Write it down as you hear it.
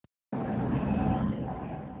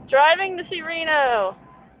Driving to see Reno.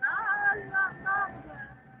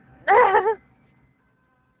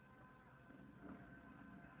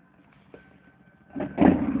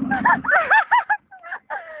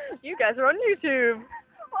 You guys are on YouTube.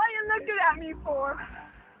 What are you looking at me for?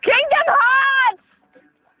 Kingdom Hearts!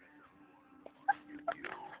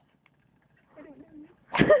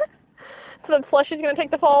 So the plushie's gonna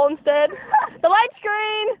take the fall instead. The light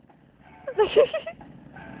screen!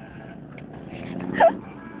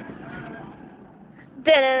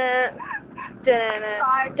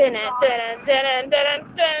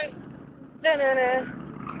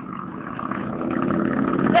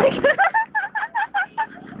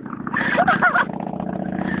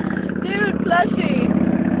 Dude, plushie.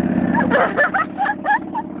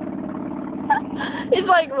 He's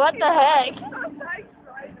like, what the heck?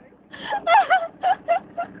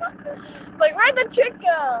 Like, where'd the chick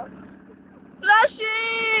go?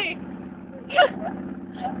 Plushie!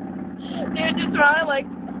 Dude, just running like,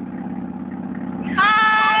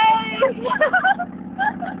 hi!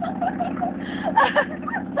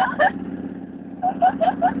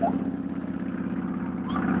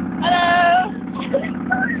 Hello!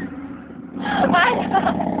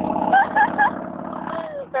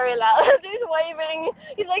 Very loud. He's waving.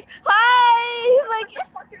 He's like, hi! He's like,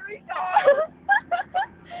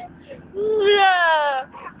 yeah.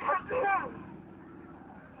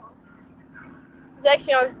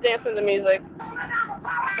 Zexion's dancing to music.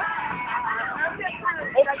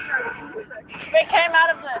 It came out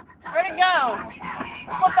of the. Where'd it go?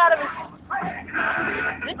 Flip out of his.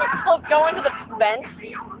 Did it flip go into the vent? Oh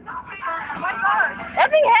my god! What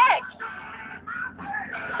the heck?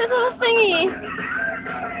 This little thingy.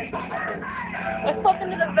 It flipped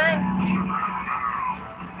into the vent.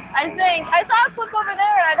 I think. I saw it flip over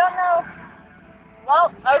there, and I don't know. Well,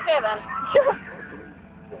 okay then.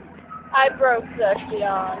 I broke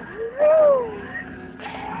Zexion.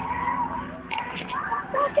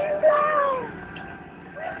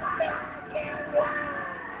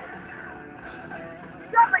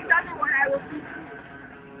 Not like the other one I will see.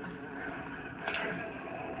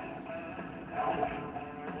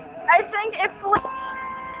 I think it flipped.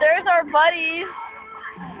 There's our buddies.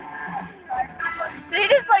 Did he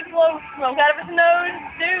just like blow smoke out of his nose?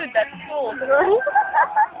 Dude, that's cool. Another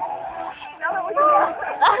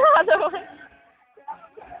one.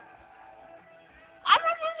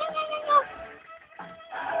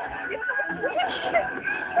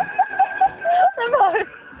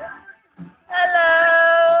 Hello.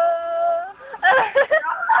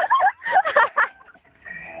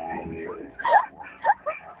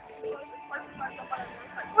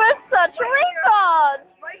 We're such retards.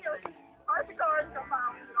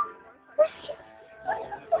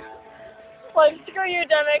 Like, screw you,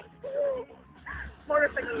 Demick.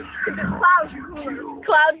 Motorcycles. Clouds cooler.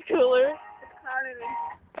 Cloud's cooler. It's clouded in.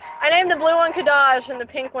 I named the blue one Kadaj and the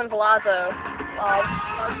pink one's Lazo. Laz.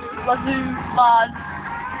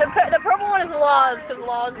 The purple one is Laz because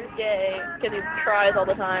Laz is gay because he cries all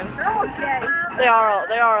the time. They're all gay. They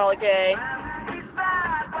are all gay.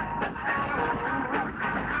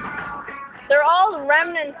 They're all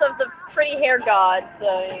remnants of the pretty hair god, so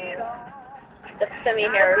you know, the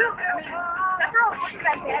semi-hair. That's how I'm looking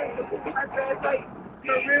at that. It's like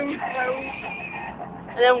maroon clothes.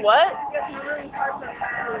 And then what? Yes, maroon clothes.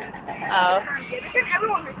 Oh. Look at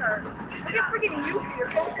everyone with her. Look at freaking Yuki.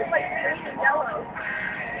 Your clothes is like green and yellow.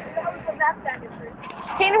 That was the map package.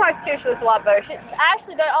 Kingdom Hearts 2 was a lot better.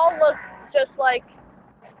 Actually, they all look just like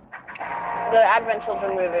the Advent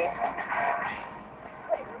Children movie.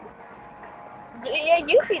 Yeah,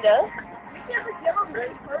 Yuffie does.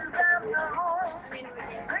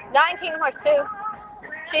 Not in Kingdom Hearts 2.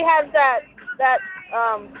 She has that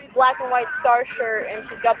black and white star shirt, and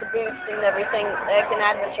she's got the boots and everything like in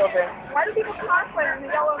Advent Children. Why do people cosplay in the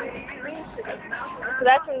yellow and green shit? So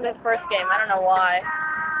that's from the first game. I don't know why.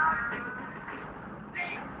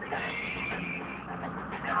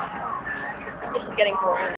 This is getting boring.